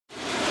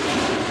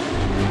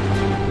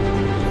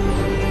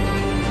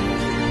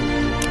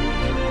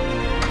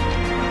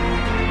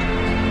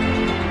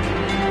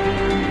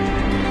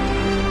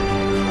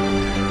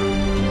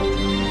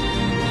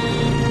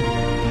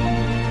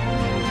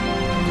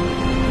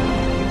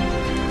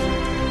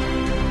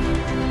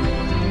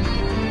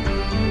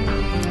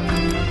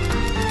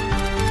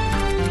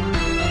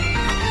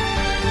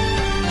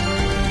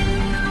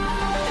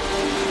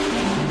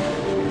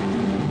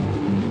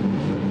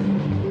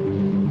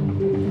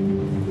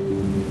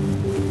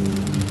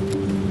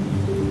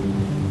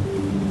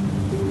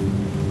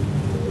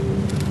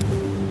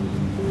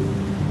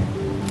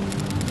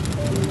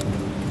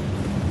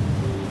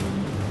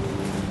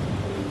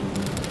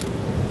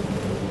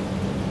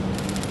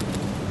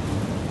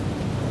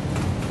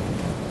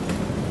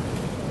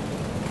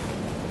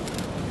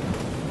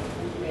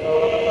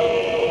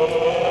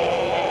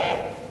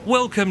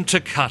Welcome to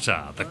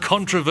Qatar, the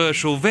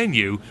controversial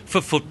venue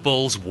for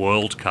football's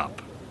World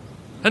Cup.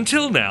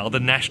 Until now, the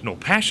national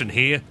passion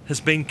here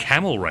has been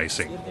camel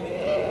racing.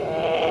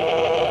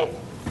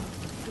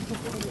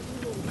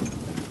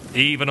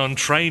 Even on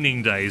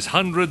training days,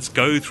 hundreds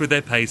go through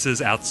their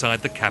paces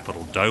outside the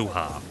capital,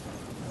 Doha.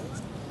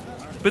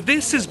 But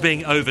this is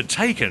being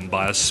overtaken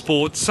by a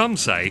sport some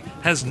say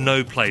has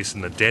no place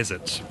in the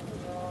desert.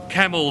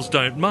 Camels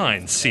don't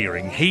mind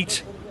searing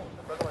heat.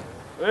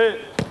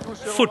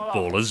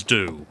 Footballers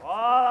do.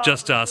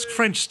 Just ask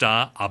French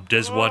star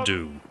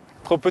Abdeswadou.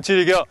 Trop petit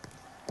les gars.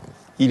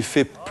 Il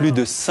fait plus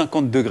de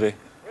 50 degrés.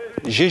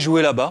 J'ai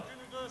joué là-bas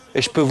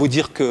et je peux vous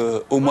dire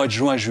qu'au mois de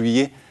juin,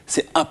 juillet,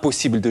 c'est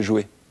impossible de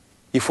jouer.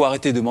 Il faut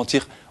arrêter de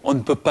mentir, on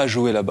ne peut pas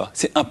jouer là-bas,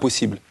 c'est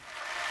impossible.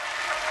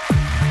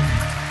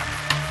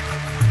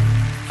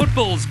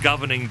 Football's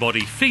governing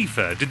body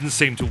FIFA didn't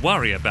seem to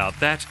worry about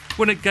that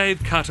when it gave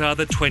Qatar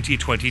the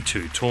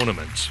 2022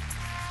 tournament.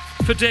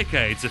 For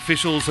decades,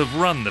 officials have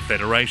run the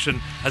federation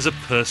as a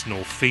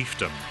personal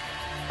fiefdom.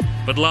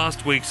 But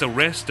last week's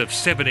arrest of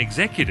 7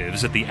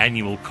 executives at the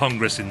annual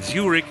Congress in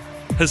Zurich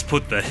has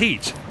put the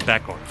heat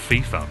back on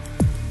FIFA.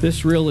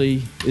 This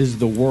really is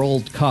the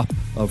World Cup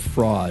of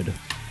fraud,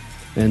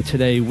 and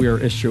today we're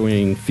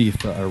issuing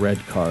FIFA a red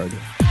card.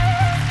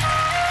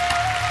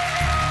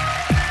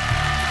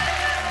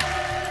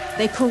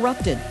 They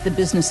corrupted the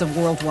business of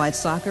worldwide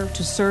soccer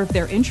to serve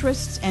their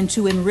interests and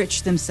to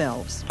enrich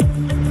themselves.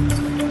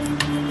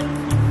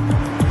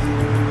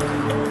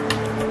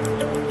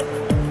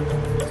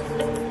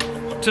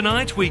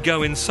 Tonight we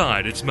go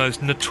inside its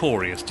most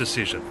notorious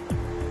decision.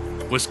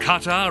 Was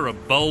Qatar a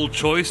bold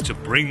choice to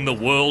bring the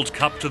World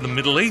Cup to the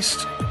Middle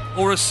East,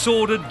 or a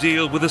sordid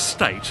deal with a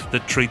state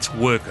that treats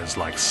workers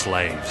like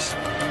slaves?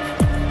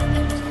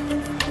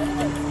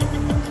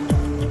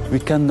 We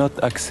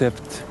cannot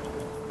accept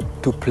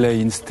to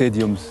play in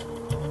stadiums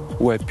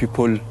where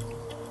people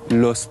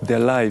lost their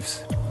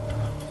lives.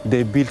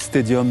 They built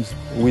stadiums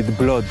with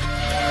blood.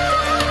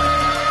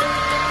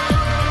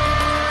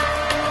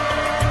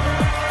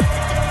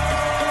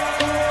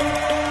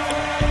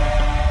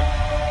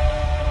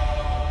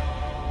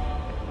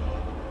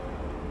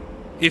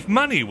 If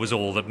money was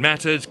all that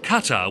mattered,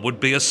 Qatar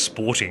would be a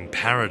sporting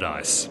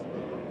paradise.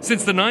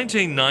 Since the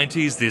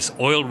 1990s, this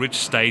oil-rich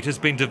state has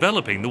been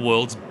developing the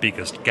world's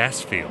biggest gas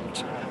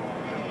field.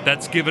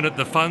 That's given it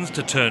the funds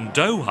to turn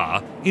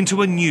Doha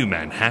into a new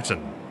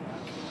Manhattan.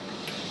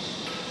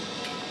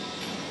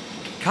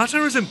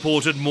 Qatar has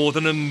imported more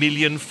than 1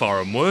 million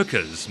foreign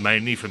workers,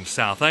 mainly from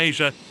South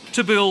Asia,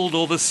 to build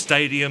all the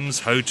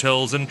stadiums,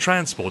 hotels and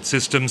transport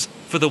systems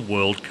for the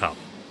World Cup.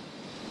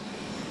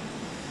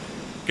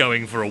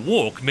 Going for a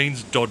walk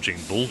means dodging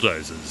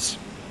bulldozers.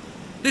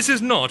 This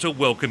is not a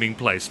welcoming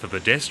place for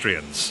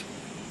pedestrians.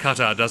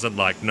 Qatar doesn't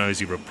like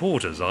nosy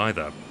reporters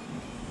either.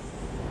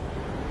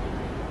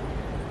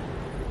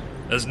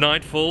 As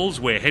night falls,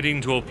 we're heading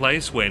to a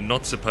place we're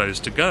not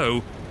supposed to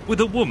go,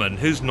 with a woman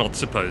who's not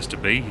supposed to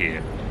be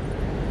here.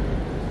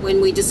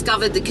 When we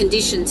discovered the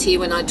conditions here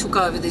when I took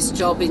over this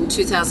job in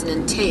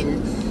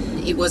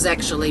 2010, it was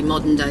actually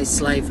modern-day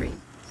slavery.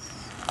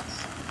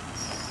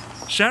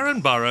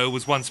 Sharon Burrow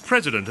was once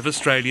president of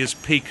Australia's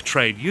peak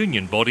trade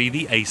union body,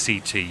 the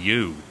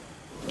ACTU.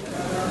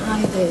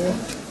 Hi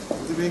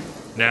there.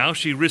 Now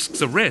she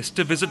risks arrest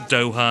to visit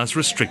Doha's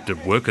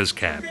restricted workers'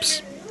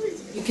 camps.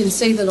 You can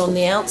see that on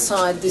the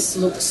outside this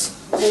looks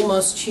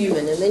almost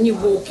human, and then you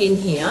walk in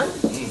here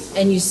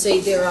and you see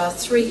there are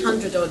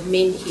 300 odd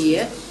men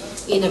here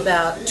in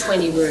about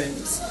 20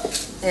 rooms.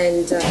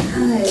 And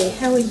hi,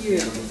 how are you?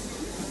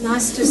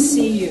 Nice to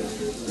see you.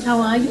 How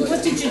are you?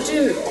 What did you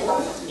do?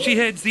 She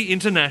heads the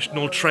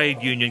International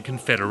Trade Union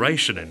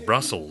Confederation in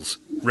Brussels,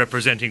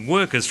 representing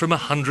workers from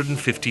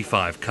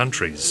 155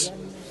 countries.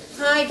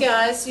 Hi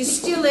guys, you're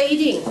still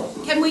eating.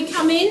 Can we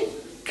come in?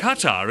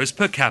 Qatar is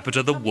per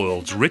capita the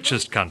world's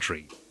richest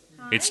country.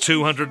 Its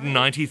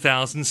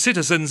 290,000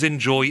 citizens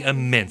enjoy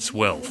immense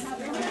wealth.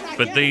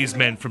 But these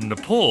men from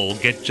Nepal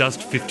get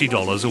just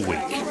 $50 a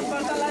week.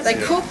 They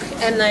cook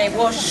and they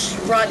wash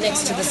right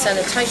next to the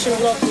sanitation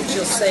block, which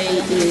you'll see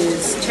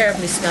is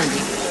terribly scungy.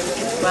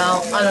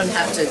 Well, I don't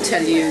have to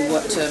tell you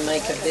what to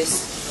make of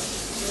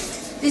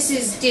this. This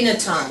is dinner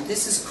time.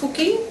 This is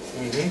cooking.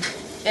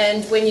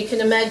 And when you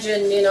can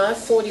imagine,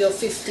 40 or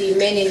 50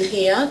 men in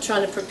here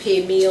trying to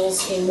prepare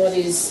meals in what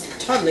is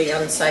totally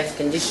unsafe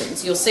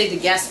conditions. You'll see the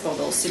gas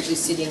bottles simply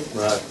sitting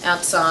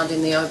outside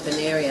in the open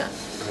area.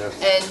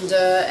 And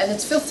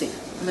it's filthy.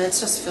 I mean, it's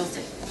just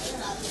filthy.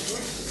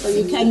 So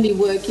you can be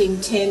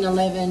working 10,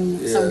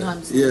 11,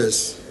 sometimes.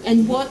 Yes.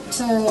 And what,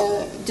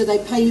 do they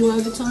pay you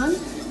overtime?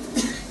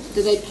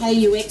 Do they pay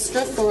you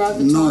extra for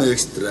overtime? No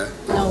extra.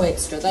 No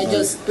extra. They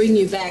just bring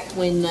you back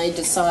when they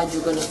decide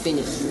you're going to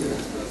finish.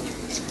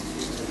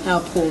 How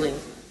appalling.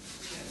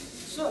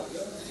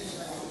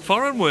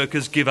 Foreign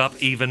workers give up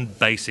even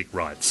basic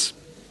rights.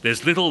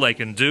 There's little they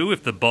can do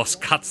if the boss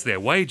cuts their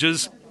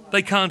wages.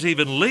 They can't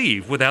even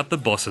leave without the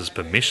boss's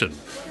permission.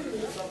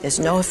 There's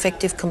no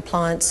effective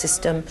compliance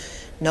system.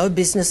 No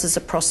businesses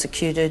are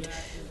prosecuted.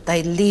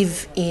 They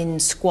live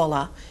in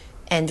squalor,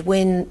 and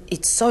when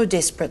it's so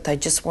desperate they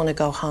just want to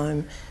go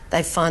home,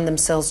 they find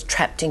themselves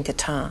trapped in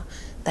Qatar.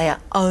 They are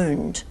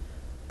owned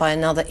by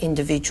another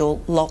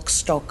individual, lock,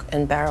 stock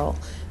and barrel.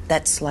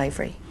 That's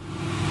slavery.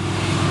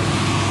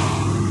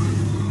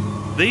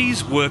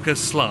 These worker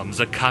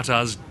slums are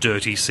Qatar's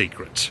dirty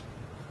secret,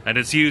 and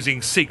it's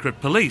using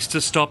secret police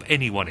to stop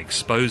anyone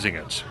exposing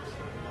it.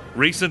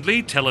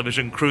 Recently,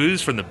 television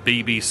crews from the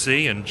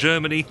BBC and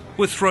Germany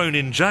were thrown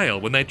in jail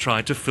when they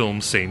tried to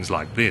film scenes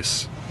like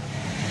this.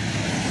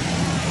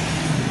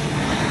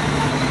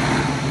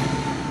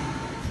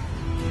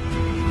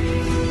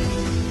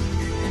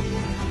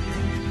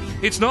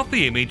 It's not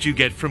the image you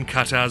get from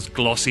Qatar's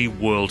glossy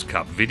World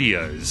Cup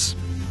videos.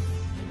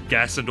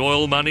 Gas and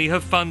oil money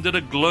have funded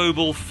a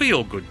global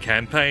feel-good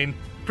campaign,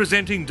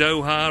 presenting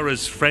Doha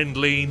as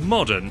friendly,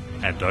 modern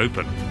and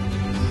open.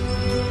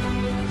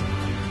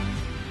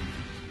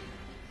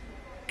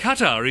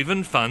 Qatar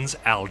even funds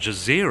Al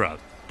Jazeera,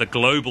 the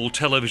global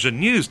television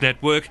news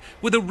network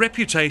with a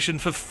reputation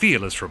for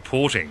fearless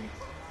reporting.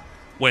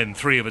 When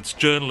 3 of its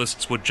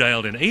journalists were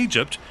jailed in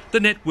Egypt,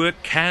 the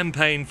network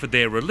campaigned for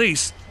their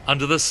release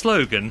under the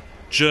slogan,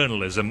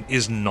 "Journalism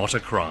is not a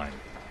crime."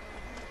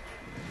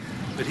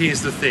 But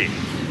here's the thing,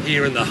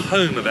 here in the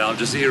home of Al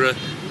Jazeera,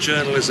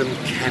 journalism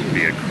can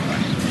be a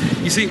crime.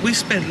 You see, we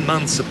spent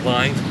months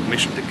applying for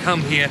permission to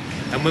come here,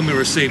 and when we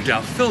received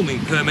our filming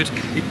permit,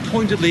 it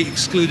pointedly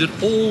excluded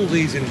all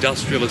these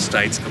industrial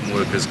estates and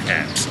workers'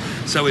 camps.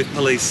 So if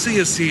police see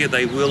us here,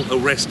 they will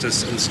arrest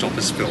us and stop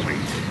us filming,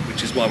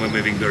 which is why we're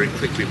moving very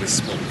quickly with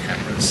small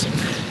cameras.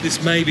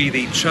 This may be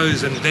the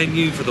chosen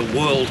venue for the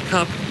World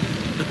Cup,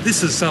 but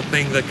this is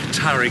something the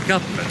Qatari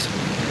government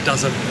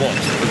doesn't want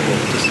the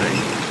world to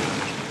see.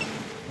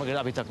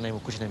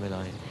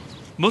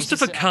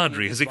 Mustafa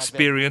Qadri has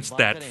experienced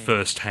that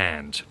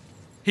firsthand.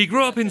 He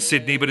grew up in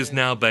Sydney but is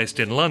now based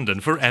in London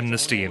for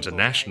Amnesty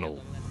International.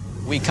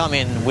 We come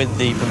in with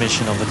the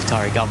permission of the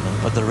Qatari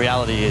government, but the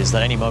reality is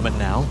that any moment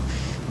now,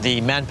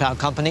 the manpower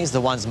companies,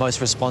 the ones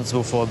most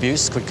responsible for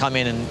abuse, could come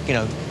in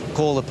and,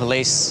 call the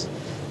police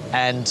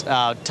and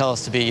tell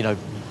us to be,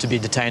 to be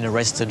detained,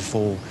 arrested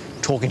for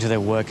talking to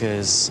their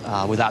workers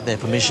without their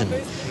permission.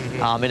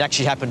 It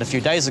actually happened a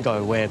few days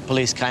ago where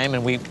police came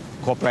and we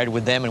cooperated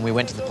with them and we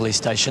went to the police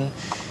station.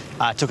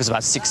 It took us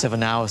about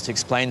 6-7 hours to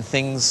explain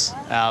things,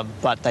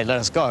 but they let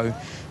us go.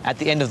 At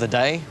the end of the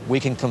day, we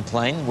can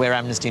complain. We're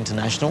Amnesty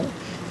International,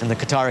 and the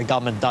Qatari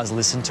government does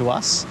listen to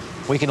us.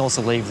 We can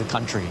also leave the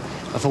country.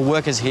 But for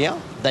workers here,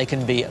 they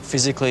can be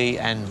physically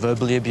and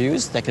verbally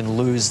abused. They can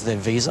lose their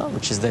visa,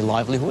 which is their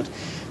livelihood.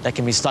 They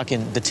can be stuck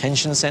in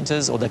detention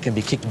centres, or they can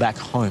be kicked back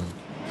home.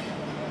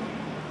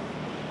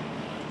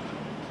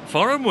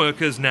 Foreign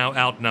workers now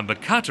outnumber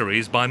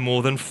Qataris by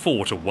more than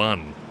 4 to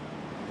 1.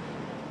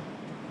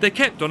 They're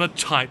kept on a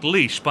tight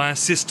leash by a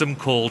system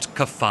called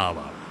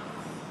kafala.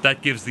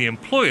 That gives the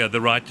employer the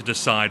right to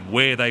decide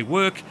where they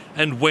work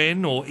and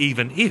when or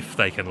even if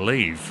they can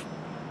leave.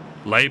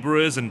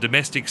 Labourers and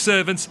domestic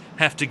servants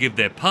have to give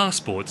their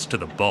passports to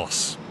the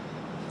boss.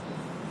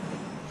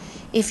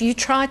 If you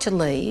try to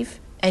leave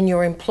and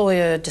your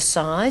employer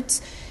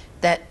decides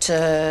that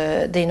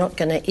they're not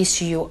going to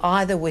issue you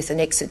either with an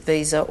exit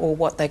visa or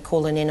what they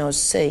call an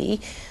NOC,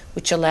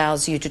 which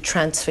allows you to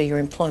transfer your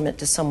employment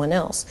to someone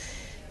else,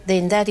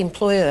 then that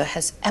employer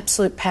has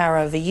absolute power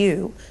over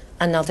you,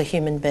 another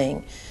human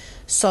being.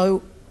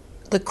 So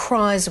the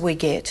cries we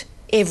get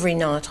every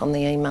night on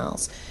the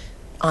emails,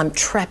 I'm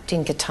trapped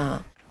in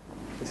Qatar.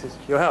 This is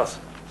your house?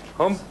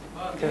 Home?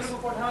 Yes.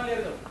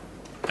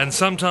 And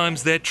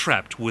sometimes they're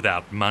trapped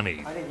without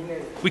money.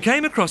 We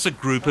came across a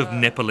group of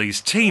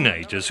Nepalese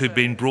teenagers who'd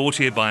been brought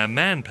here by a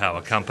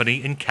manpower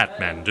company in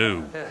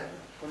Kathmandu.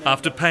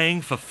 After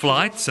paying for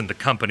flights and the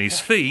company's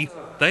fee,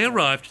 they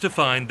arrived to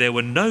find there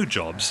were no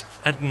jobs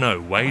and no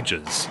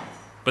wages.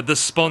 But the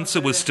sponsor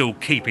was still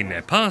keeping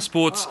their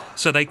passports,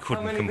 so they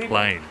couldn't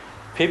complain.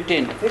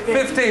 15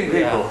 people?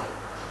 Yeah.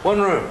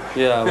 One room?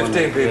 Yeah.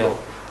 15 people? Yeah.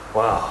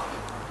 Wow.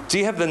 Do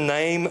you have the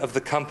name of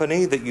the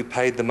company that you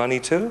paid the money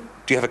to?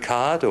 Do you have a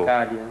card? Or?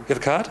 Card, yeah. You have a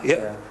card?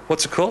 Yeah.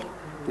 What's it called?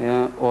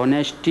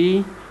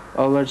 Honesty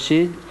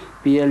Overseas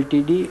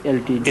PLTD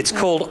LTD. It's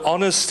called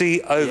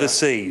Honesty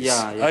Overseas.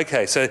 Yeah.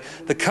 Okay, so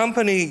the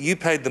company you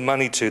paid the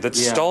money to that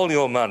stole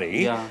your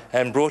money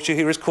and brought you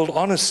here is called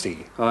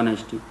Honesty.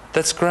 Honesty.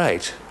 That's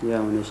great.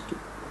 Yeah, honesty.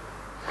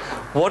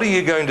 What are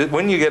you going to,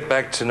 when you get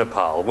back to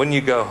Nepal, when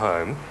you go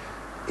home,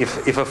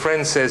 if a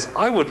friend says,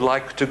 I would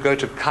like to go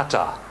to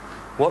Qatar,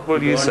 what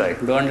will you say?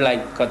 Don't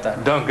like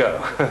Qatar. Don't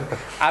go.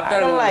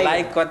 After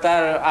like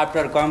Qatar,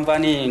 after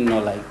company, no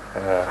like.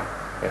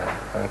 Yeah,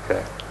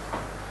 okay.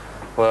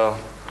 Well,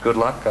 good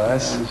luck,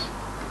 guys.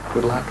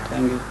 Good luck.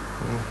 Thank you.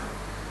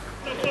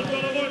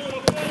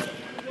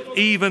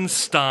 Even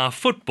star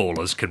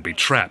footballers can be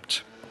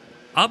trapped.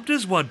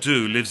 Abdes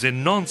Wadou lives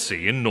in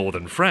Nancy in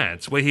northern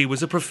France, where he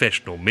was a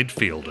professional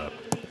midfielder.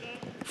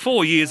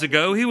 4 years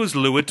ago, he was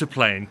lured to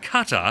play in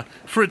Qatar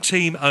for a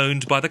team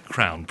owned by the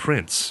Crown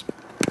Prince.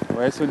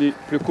 Ouais, Sony,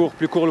 plus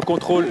court le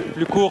contrôle,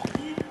 plus court.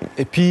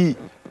 Et puis,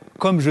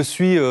 comme je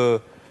suis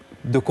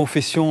de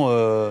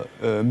confession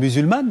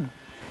musulmane,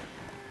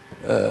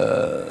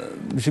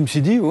 je me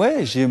suis dit,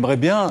 ouais, j'aimerais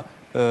bien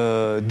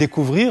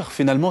découvrir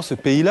finalement ce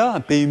pays-là, un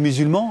pays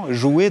musulman,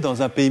 jouer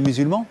dans un pays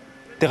musulman,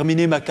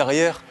 terminer ma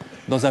carrière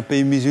dans un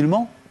pays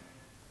musulman.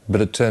 But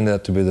it turned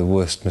out to be the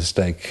worst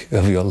mistake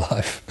of your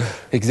life.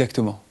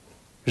 Exactement.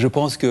 Je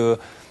pense que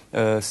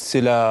c'est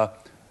la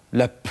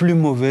plus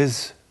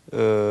mauvaise,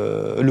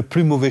 le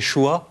plus mauvais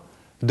choix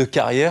de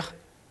carrière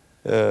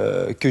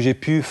que j'ai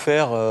pu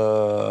faire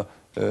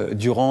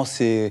durant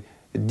ces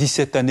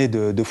 17 années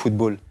de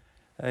football.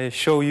 I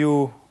show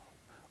you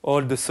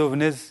all the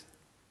souvenirs.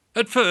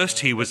 At first,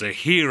 he was a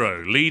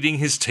hero, leading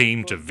his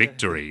team to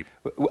victory.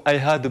 I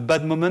had a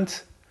bad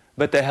moment,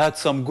 but I had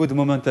some good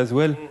moments as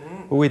well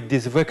with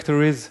these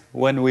victories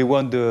when we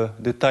won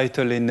the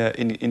title in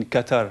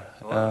Qatar.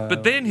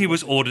 But then he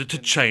was ordered to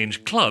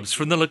change clubs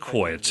from the La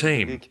Jolla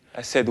team.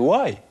 I said,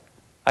 why?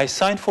 I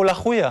signed for La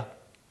Jolla.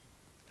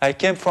 I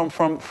came from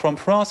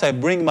France, I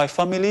bring my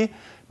family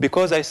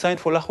because I signed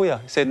for La Jolla.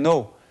 He said,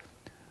 no,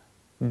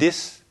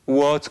 these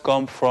words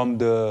come from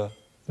the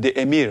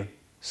Emir.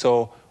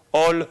 So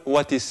all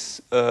what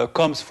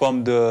comes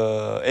from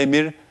the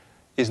Emir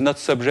is not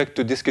subject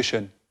to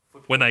discussion.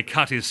 When they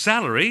cut his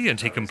salary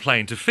and he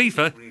complained to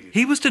FIFA,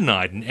 he was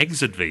denied an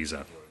exit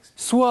visa.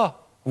 Soit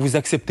vous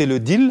acceptez le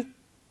deal,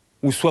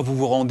 ou soit vous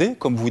vous rendez,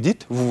 comme vous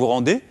dites, vous vous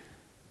rendez,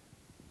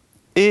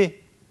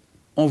 et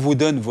on vous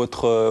donne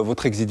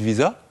votre exit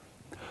visa.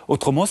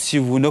 Autrement, si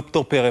vous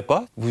n'obtempérez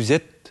pas, vous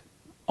êtes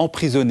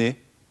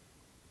emprisonné.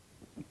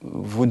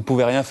 Vous ne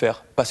pouvez rien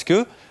faire. Parce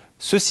que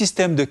ce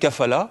système de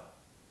kafala,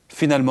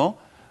 finalement,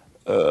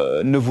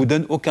 ne vous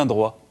donne aucun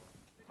droit.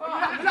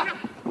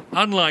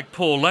 Unlike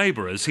poor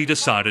labourers, he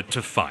decided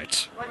to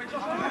fight.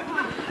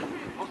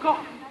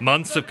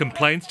 Months of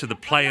complaints to the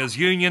Players'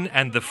 Union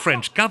and the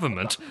French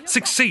government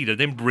succeeded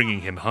in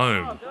bringing him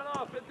home.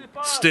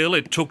 Still,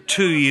 it took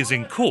 2 years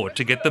in court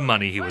to get the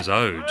money he was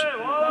owed.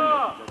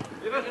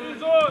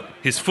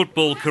 His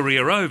football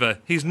career over,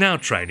 he's now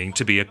training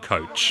to be a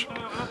coach.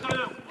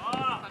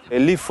 They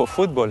live for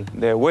football,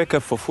 they wake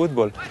up for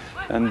football,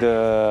 and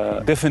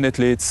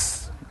definitely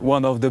it's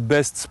one of the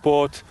best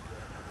sports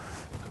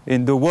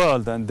in the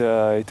world, and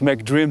it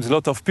makes dreams a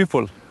lot of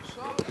people.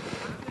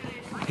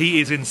 He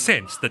is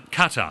incensed that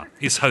Qatar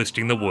is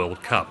hosting the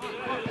World Cup.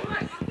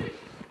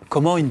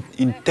 Comment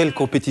une telle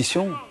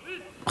compétition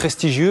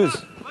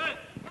prestigieuse,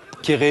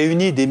 qui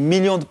réunit des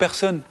millions de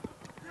personnes,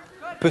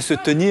 peut se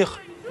tenir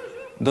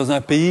dans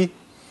un pays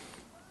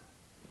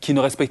qui ne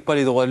respecte pas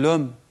les droits de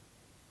l'homme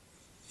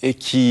et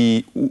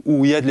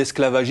où il y a de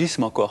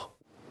l'esclavagisme encore?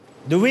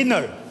 The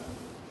winner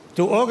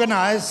to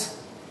organize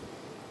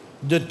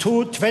the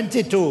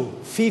 2022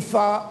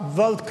 FIFA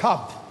World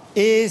Cup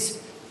is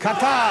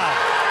Qatar.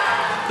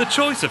 The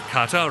choice of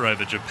Qatar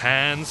over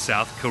Japan,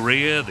 South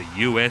Korea, the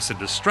US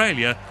and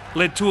Australia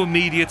led to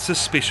immediate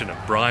suspicion of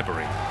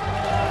bribery.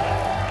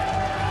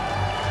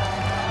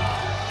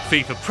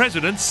 FIFA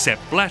President Sepp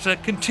Blatter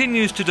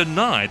continues to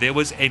deny there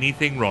was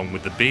anything wrong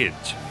with the bid.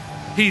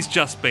 He's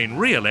just been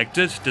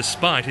re-elected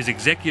despite his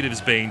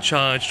executives being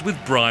charged with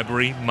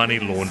bribery, money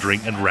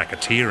laundering and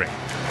racketeering.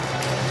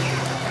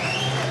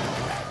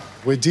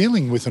 We're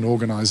dealing with an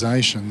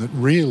organisation that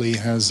really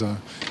has a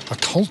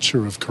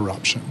culture of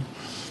corruption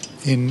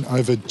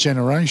over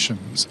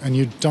generations, and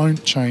you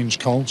don't change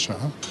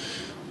culture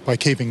by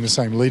keeping the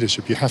same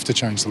leadership. You have to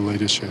change the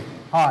leadership.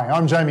 Hi,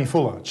 I'm Jamie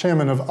Fuller,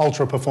 chairman of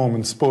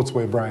ultra-performance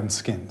sportswear brand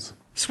Skins.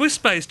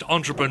 Swiss-based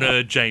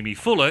entrepreneur Jamie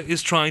Fuller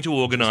is trying to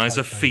organise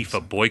a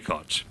FIFA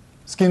boycott.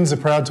 Skins are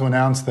proud to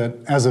announce that,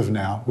 as of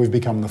now, we've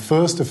become the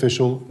first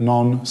official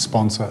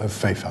non-sponsor of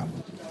FIFA.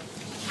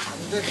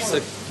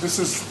 This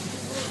is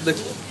the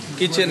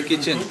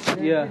kitchen.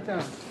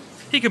 Yeah.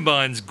 He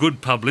combines good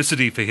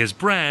publicity for his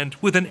brand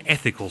with an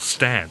ethical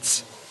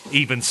stance,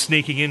 even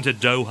sneaking into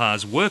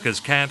Doha's workers'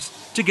 camps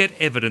to get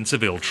evidence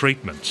of ill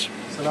treatment.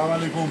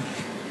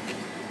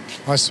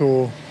 I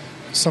saw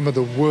some of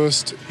the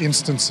worst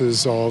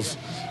instances of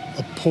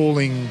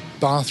appalling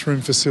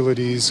bathroom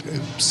facilities,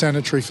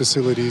 sanitary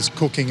facilities,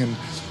 cooking and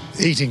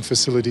eating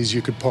facilities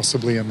you could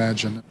possibly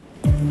imagine.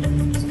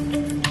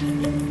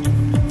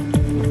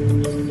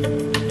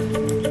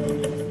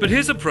 But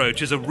his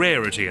approach is a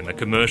rarity in the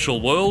commercial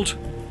world.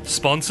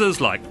 Sponsors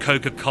like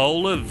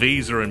Coca-Cola,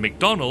 Visa and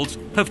McDonald's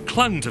have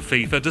clung to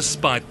FIFA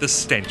despite the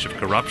stench of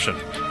corruption.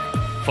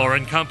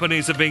 Foreign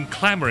companies have been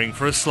clamouring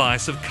for a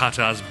slice of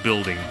Qatar's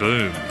building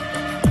boom.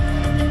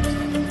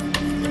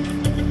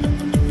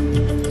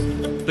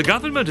 The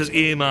government has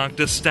earmarked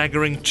a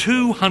staggering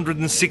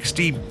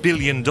 $260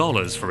 billion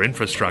for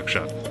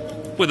infrastructure.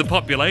 With a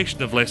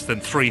population of less than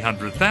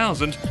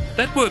 300,000,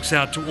 that works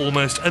out to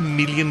almost $1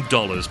 million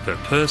per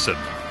person.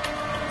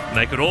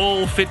 They could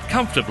all fit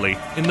comfortably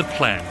in the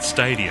planned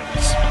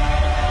stadiums.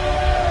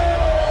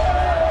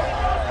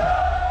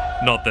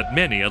 Not that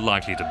many are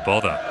likely to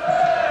bother.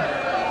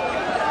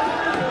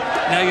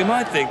 Now, you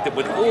might think that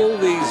with all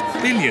these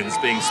billions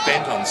being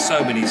spent on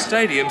so many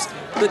stadiums,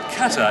 that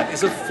Qatar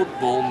is a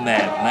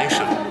football-mad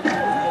nation.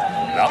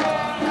 No.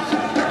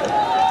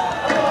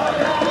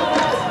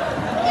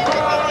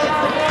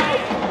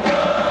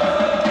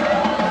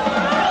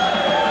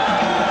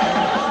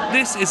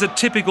 This is a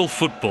typical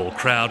football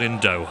crowd in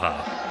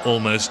Doha,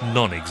 almost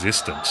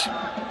non-existent.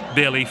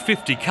 Barely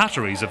 50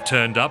 Qataris have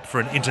turned up for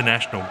an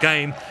international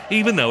game,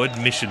 even though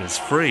admission is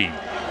free.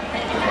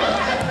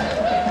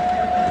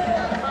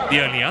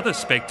 The only other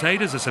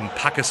spectators are some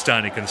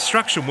Pakistani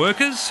construction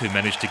workers who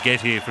managed to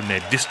get here from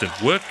their distant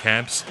work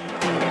camps,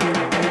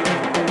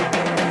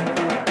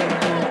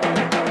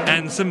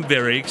 and some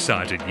very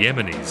excited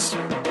Yemenis.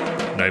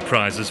 No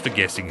prizes for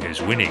guessing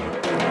who's winning.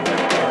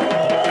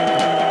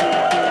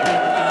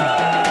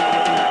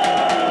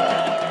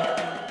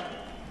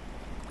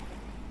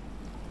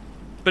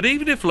 But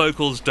even if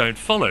locals don't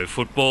follow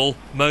football,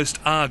 most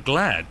are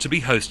glad to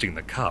be hosting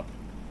the Cup.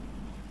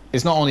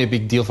 It's not only a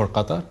big deal for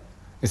Qatar,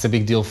 it's a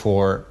big deal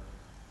for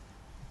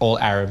all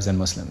Arabs and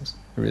Muslims,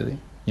 really.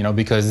 You know,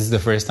 because this is the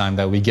first time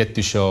that we get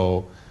to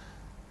show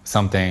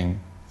something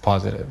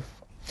positive.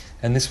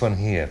 And this one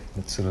here,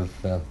 it's sort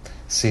of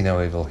see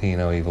no evil, hear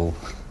no evil,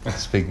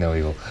 speak no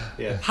evil.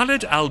 Yeah.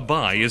 Khaled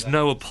Al-Bay is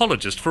no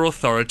apologist for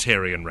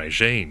authoritarian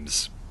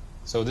regimes.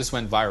 So this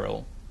went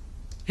viral.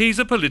 He's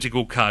a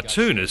political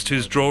cartoonist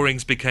whose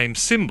drawings became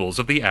symbols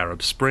of the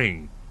Arab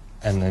Spring.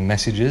 And the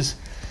messages?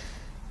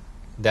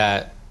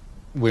 That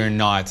we're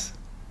not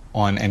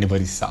on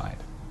anybody's side.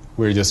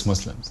 We're just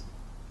Muslims.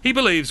 He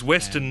believes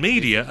Western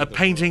media are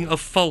painting a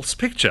false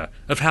picture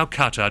of how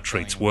Qatar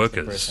treats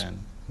workers.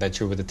 That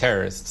you're with the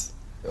terrorists.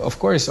 Of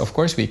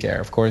course we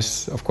care. Of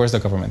course the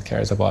government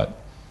cares about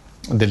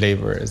the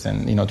laborers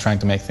and, you know, trying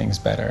to make things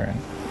better. And,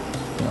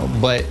 you know,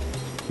 but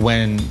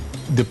when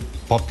the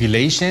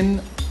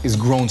population is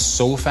grown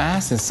so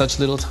fast in such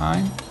little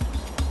time,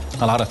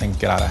 a lot of things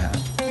get out of hand.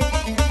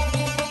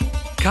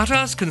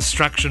 Qatar's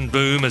construction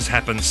boom has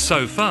happened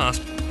so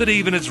fast that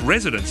even its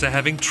residents are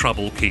having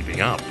trouble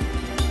keeping up.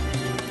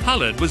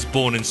 Khaled was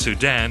born in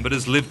Sudan but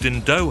has lived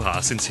in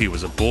Doha since he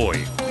was a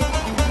boy.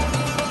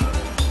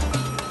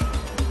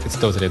 It's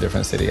a totally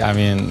different city. I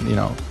mean, you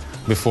know,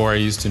 before I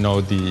used to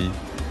know the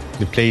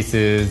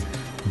places,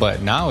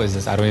 but now it's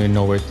just I don't even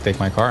know where to take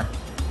my car.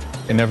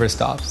 It never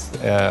stops.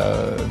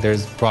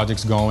 There's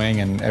projects going,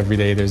 and every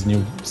day there's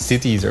new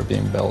cities are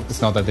being built.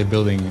 It's not that they're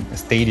building a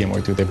stadium or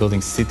two, they're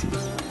building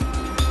cities.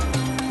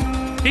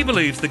 He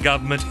believes the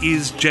government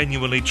is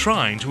genuinely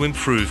trying to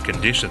improve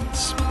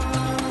conditions.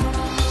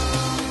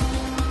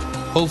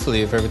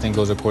 Hopefully, if everything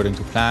goes according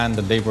to plan,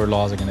 the labor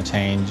laws are going to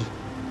change.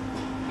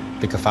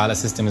 The kafala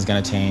system is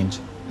going to change,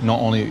 not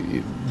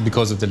only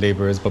because of the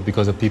laborers, but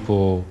because of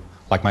people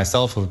like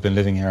myself who've been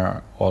living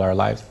here all our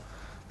lives.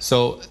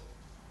 So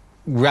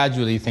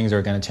gradually things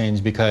are going to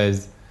change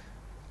because,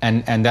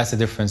 and that's the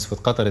difference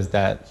with Qatar, is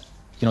that,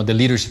 you know, the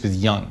leadership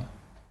is young.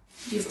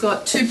 You've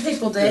got two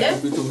people there,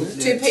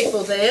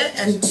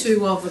 and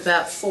two of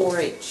about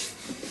 4 each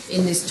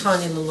in this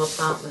tiny little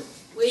apartment.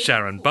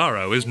 Sharon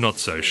Burrow is not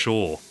so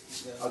sure.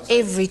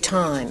 Every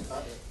time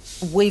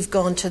we've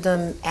gone to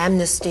them,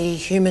 Amnesty,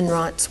 Human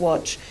Rights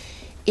Watch,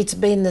 it's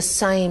been the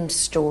same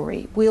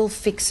story. We'll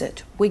fix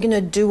it. We're going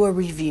to do a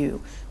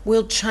review.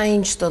 We'll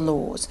change the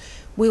laws.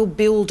 We'll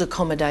build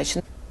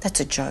accommodation.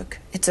 That's a joke.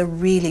 It's a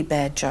really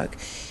bad joke.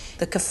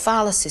 The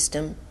kafala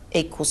system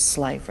equals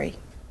slavery.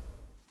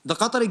 The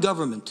Qatari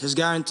government has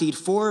guaranteed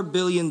 $4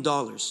 billion to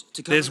cover.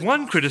 There's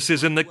one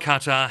criticism that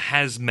Qatar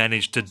has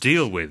managed to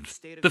deal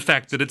with, the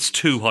fact that it's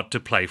too hot to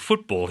play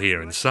football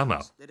here in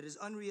summer.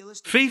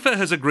 FIFA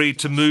has agreed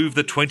to move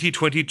the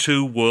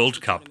 2022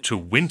 World Cup to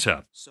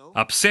winter,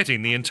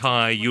 upsetting the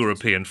entire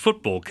European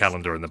football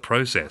calendar in the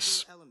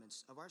process.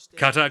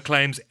 Qatar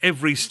claims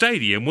every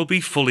stadium will be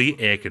fully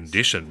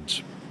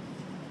air-conditioned.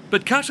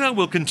 But Qatar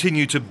will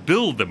continue to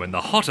build them in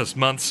the hottest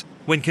months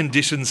when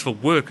conditions for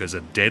workers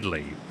are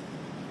deadly.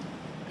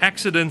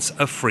 Accidents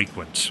are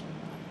frequent.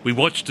 We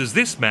watched as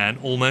this man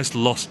almost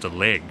lost a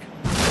leg.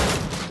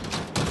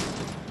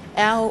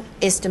 Our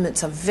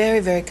estimates are very,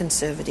 very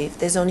conservative.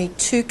 There's only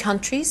 2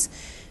 countries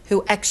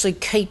who actually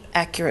keep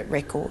accurate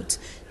records.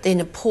 They're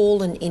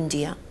Nepal and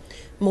India.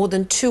 More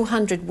than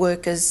 200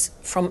 workers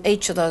from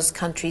each of those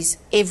countries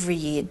every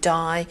year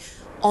die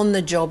on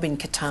the job in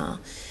Qatar.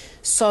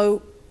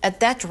 So at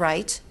that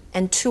rate,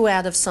 and 2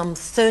 out of some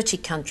 30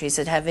 countries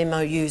that have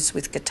MOUs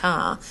with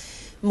Qatar,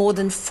 more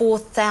than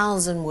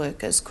 4,000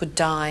 workers could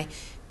die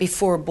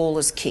before a ball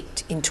is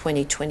kicked in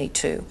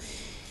 2022.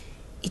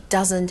 It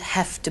doesn't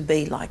have to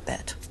be like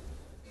that.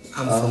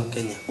 I'm from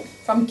Kenya.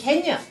 From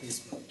Kenya?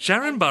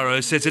 Sharon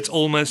Burrow says it's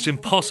almost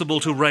impossible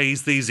to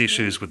raise these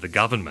issues with the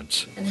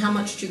government. And how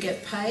much do you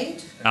get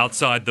paid?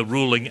 Outside the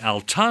ruling Al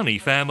Thani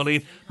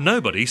family,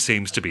 nobody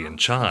seems to be in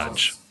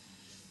charge.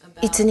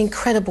 It's an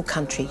incredible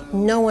country.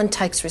 No one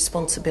takes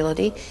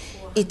responsibility.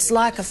 It's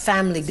like a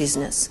family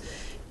business.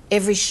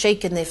 Every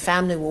sheikh in their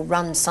family will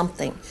run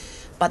something,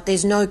 but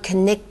there's no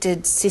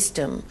connected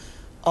system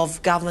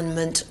of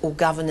government or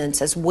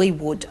governance as we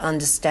would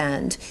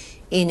understand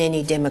in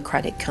any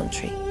democratic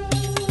country.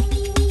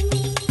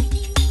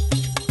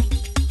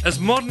 As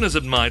modern as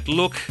it might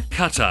look,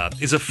 Qatar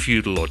is a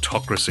feudal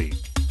autocracy.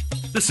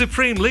 The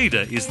supreme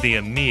leader is the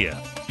Emir,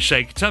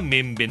 Sheikh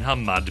Tamim bin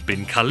Hamad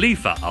bin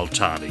Khalifa Al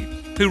Thani,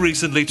 who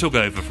recently took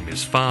over from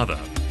his father.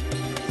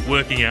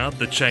 Working out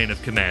the chain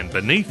of command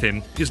beneath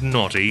him is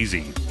not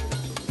easy.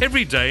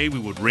 Every day we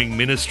would ring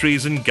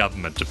ministries and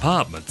government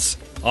departments.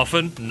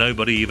 Often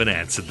nobody even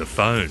answered the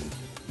phone.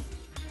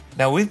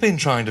 Now, we've been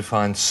trying to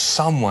find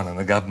someone in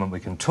the government we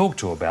can talk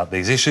to about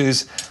these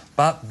issues,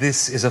 but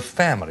this is a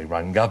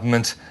family-run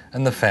government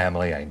and the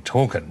family ain't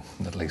talking,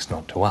 at least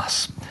not to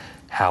us.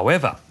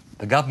 However,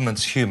 the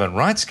government's Human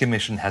Rights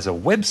Commission has a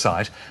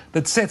website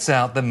that sets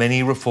out the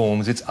many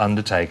reforms it's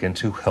undertaken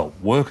to help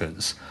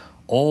workers,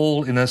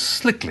 all in a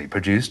slickly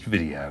produced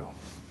video.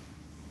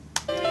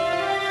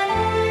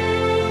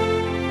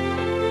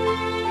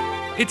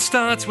 It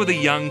starts with a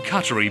young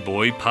Qatari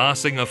boy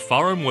passing a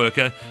foreign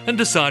worker and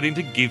deciding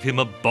to give him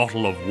a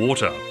bottle of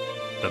water.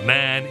 The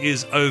man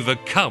is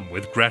overcome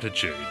with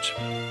gratitude.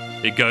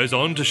 It goes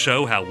on to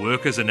show how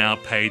workers are now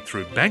paid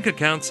through bank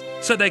accounts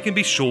so they can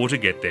be sure to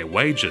get their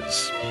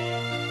wages.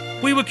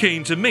 We were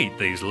keen to meet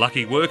these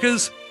lucky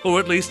workers, or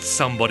at least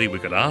somebody we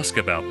could ask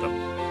about them.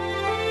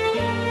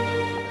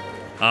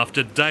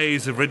 After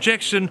days of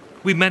rejection,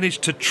 we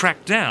managed to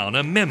track down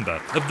a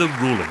member of the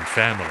ruling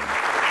family.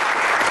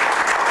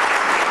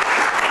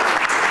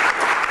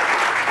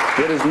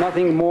 There is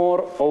nothing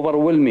more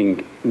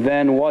overwhelming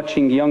than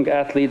watching young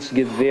athletes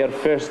get their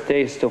first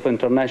taste of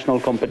international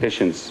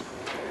competitions,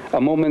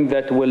 a moment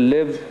that will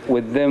live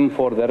with them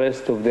for the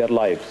rest of their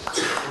lives.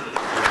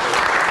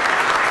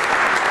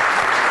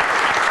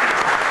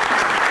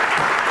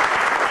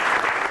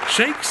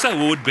 Sheikh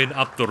Saud bin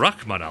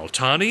Abdurrahman Al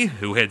Thani,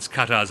 who heads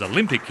Qatar's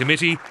Olympic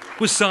Committee,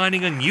 was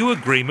signing a new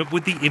agreement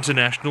with the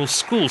International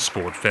School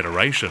Sport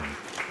Federation.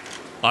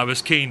 I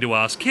was keen to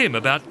ask him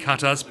about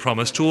Qatar's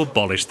promise to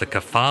abolish the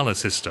kafala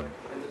system,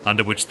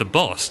 under which the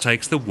boss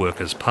takes the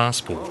worker's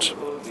passport.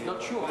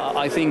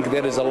 I think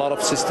there is a lot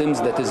of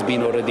systems that has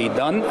been already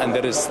done, and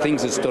there is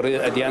things that's already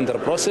at the end of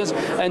the process,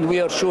 and we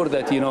are sure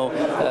that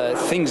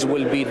things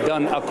will be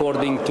done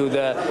according to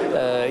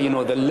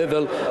the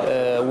level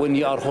when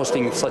you are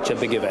hosting such a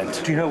big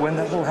event. Do you know when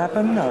that will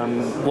happen?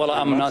 Well,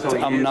 I'm not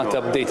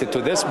updated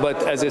to this, but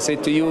as I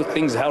said to you,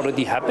 things have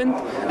already happened,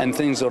 and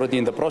things are already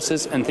in the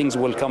process, and things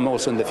will come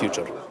also in the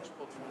future.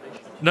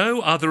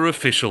 No other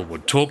official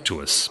would talk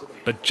to us,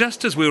 but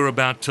just as we were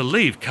about to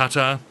leave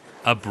Qatar,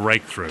 a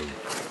breakthrough.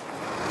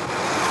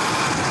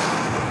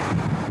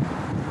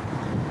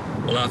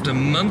 Well, after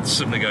months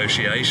of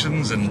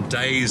negotiations and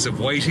days of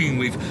waiting,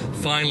 we've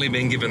finally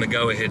been given the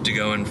go-ahead to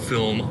go and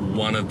film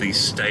one of these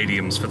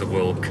stadiums for the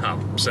World Cup.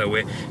 So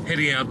we're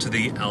heading out to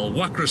the Al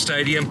Wakra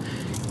Stadium,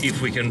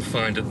 if we can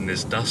find it in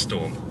this dust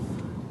storm.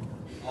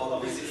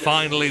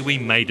 Finally, we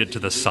made it to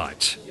the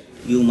site.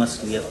 You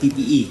must wear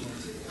PPE,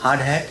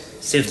 hard hat,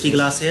 safety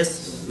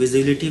glasses,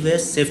 visibility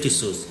vest, safety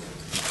shoes.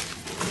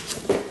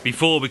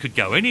 Before we could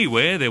go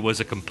anywhere, there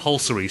was a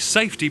compulsory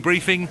safety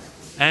briefing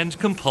and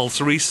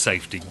compulsory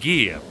safety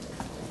gear.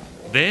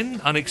 Then,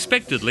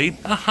 unexpectedly,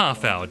 a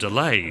half-hour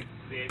delay.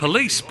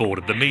 Police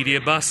boarded the media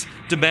bus,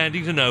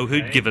 demanding to know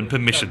who'd given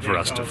permission for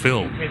us to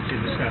film.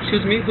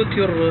 Excuse me, put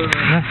your...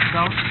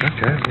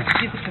 Okay.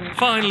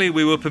 Finally,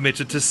 we were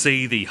permitted to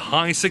see the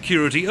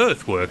high-security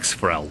earthworks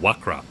for Al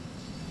Wakra.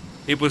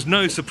 It was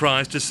no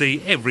surprise to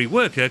see every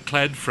worker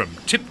clad from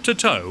tip to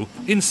toe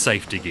in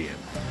safety gear.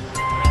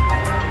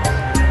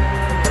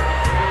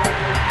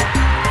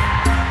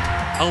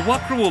 Al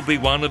Wakra will be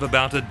one of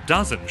about a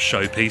dozen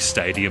showpiece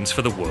stadiums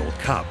for the World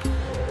Cup.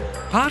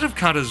 Part of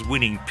Qatar's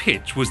winning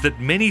pitch was that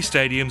many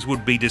stadiums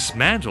would be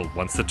dismantled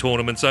once the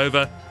tournament's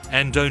over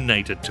and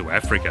donated to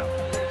Africa.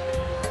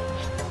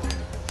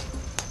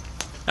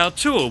 Our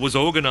tour was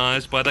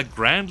organised by the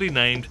grandly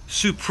named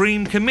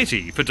Supreme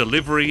Committee for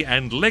Delivery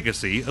and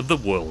Legacy of the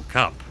World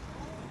Cup.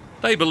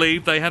 They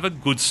believe they have a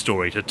good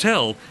story to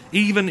tell,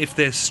 even if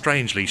they're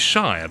strangely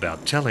shy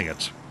about telling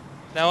it.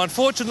 Now,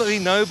 unfortunately,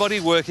 nobody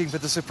working for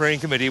the Supreme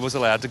Committee was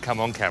allowed to come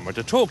on camera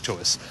to talk to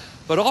us.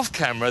 But off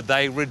camera,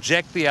 they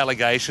reject the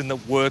allegation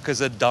that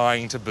workers are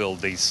dying to build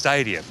these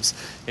stadiums.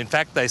 In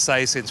fact, they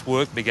say since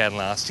work began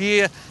last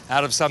year,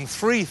 out of some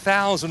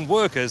 3,000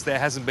 workers, there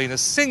hasn't been a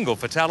single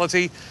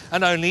fatality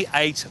and only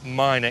 8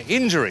 minor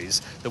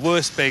injuries, the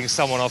worst being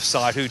someone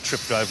off-site who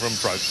tripped over and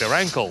broke their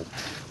ankle,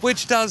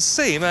 which does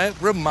seem a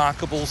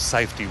remarkable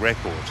safety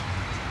record.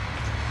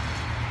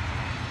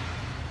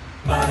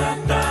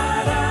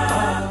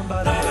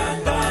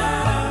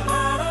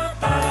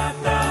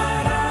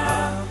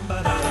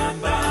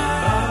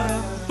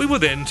 We were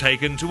then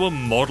taken to a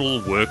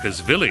model workers'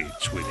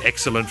 village with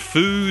excellent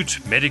food,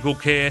 medical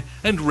care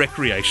and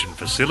recreation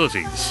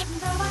facilities.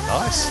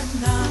 Nice.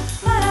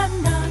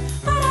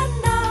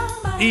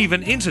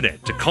 Even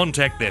internet to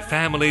contact their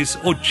families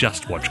or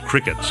just watch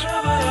cricket.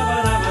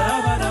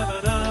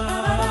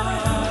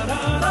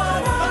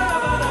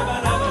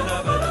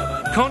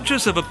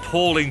 Conscious of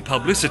appalling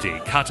publicity,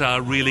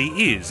 Qatar really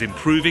is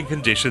improving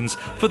conditions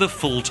for the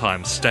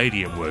full-time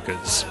stadium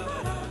workers.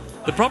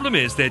 The problem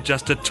is they're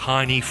just a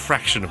tiny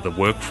fraction of the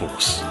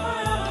workforce.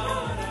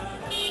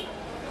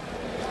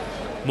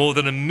 More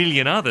than 1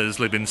 million others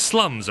live in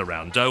slums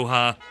around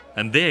Doha,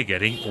 and they're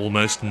getting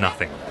almost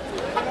nothing.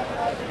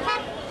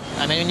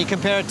 I mean, when you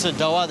compare it to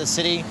Doha, the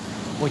city,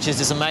 which is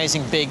this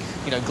amazing big,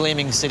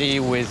 gleaming city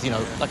with,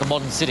 like a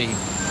modern city.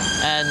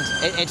 And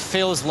it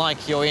feels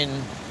like you're in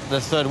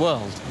the third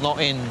world, not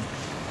in,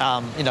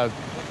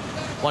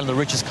 one of the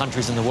richest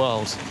countries in the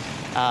world.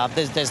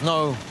 There's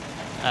no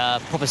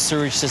proper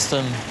sewage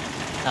system,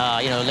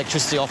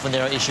 electricity, often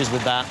there are issues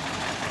with that.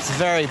 It's a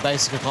very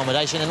basic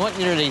accommodation. And what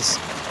really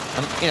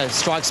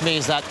strikes me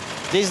is that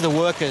these are the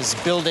workers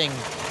building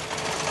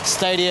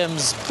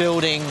stadiums,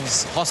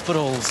 buildings,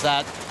 hospitals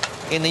that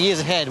in the years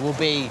ahead will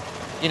be,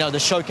 the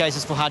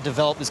showcases for how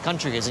developed this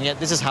country is, and yet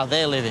this is how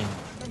they're living.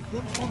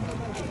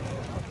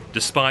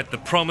 Despite the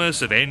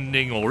promise of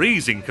ending or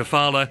easing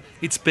kafala,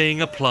 it's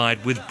being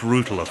applied with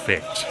brutal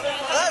effect.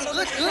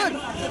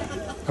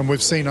 And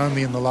we've seen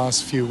only in the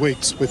last few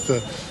weeks with the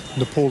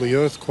Nepali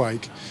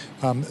earthquake,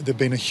 there have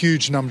been a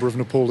huge number of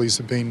Nepalis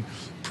have been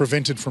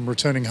prevented from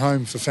returning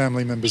home for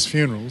family members'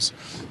 funerals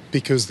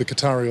because the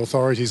Qatari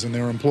authorities and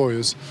their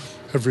employers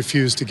have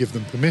refused to give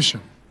them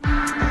permission.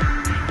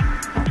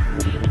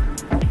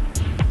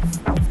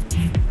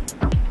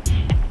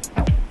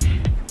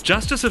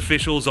 Justice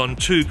officials on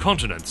 2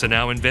 continents are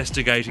now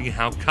investigating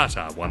how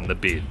Qatar won the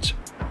bid.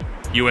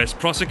 US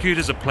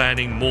prosecutors are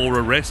planning more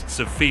arrests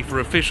of FIFA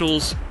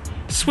officials.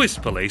 Swiss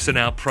police are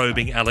now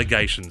probing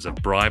allegations of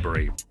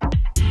bribery.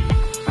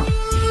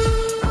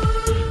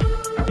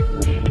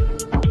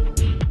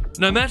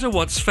 No matter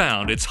what's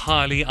found, it's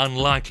highly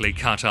unlikely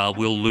Qatar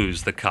will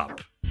lose the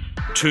cup.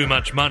 Too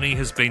much money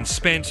has been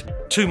spent,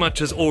 too much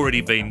has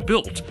already been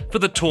built for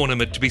the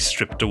tournament to be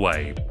stripped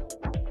away.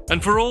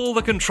 And for all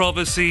the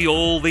controversy,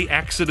 all the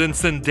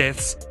accidents and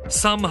deaths,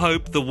 some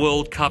hope the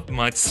World Cup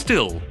might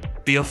still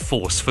be a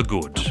force for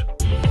good.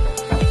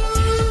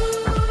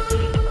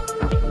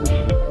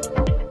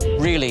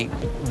 Really,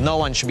 no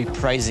one should be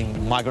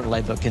praising migrant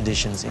labour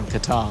conditions in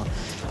Qatar,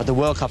 but the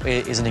World Cup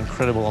is an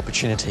incredible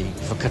opportunity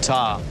for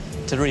Qatar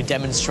to really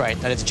demonstrate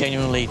that it's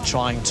genuinely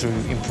trying to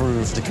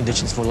improve the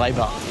conditions for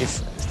labour. If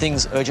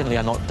things urgently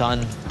are not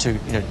done to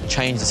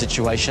change the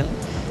situation,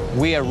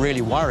 we are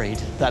really worried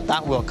that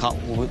that World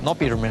Cup will not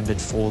be remembered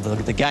for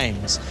the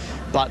Games,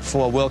 but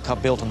for a World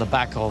Cup built on the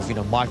back of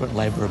migrant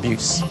labour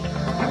abuse.